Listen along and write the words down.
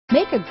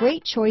Make a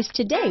great choice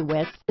today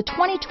with the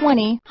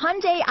 2020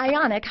 Hyundai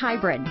Ioniq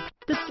Hybrid.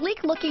 The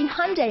sleek-looking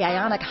Hyundai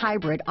Ioniq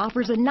Hybrid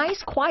offers a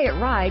nice, quiet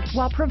ride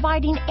while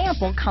providing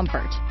ample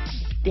comfort.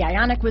 The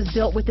Ioniq was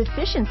built with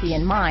efficiency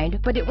in mind,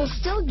 but it will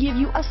still give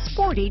you a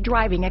sporty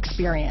driving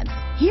experience.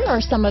 Here are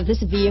some of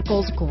this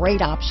vehicle's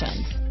great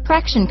options: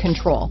 traction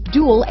control,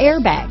 dual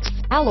airbags,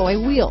 alloy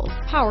wheels,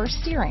 power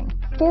steering,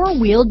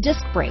 four-wheel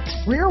disc brakes,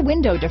 rear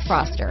window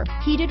defroster,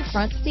 heated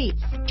front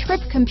seats,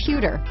 trip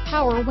computer,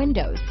 power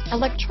windows,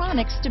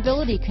 electronic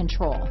stability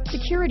control,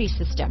 security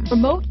system,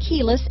 remote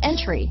keyless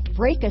entry,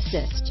 brake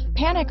assist,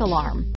 panic alarm,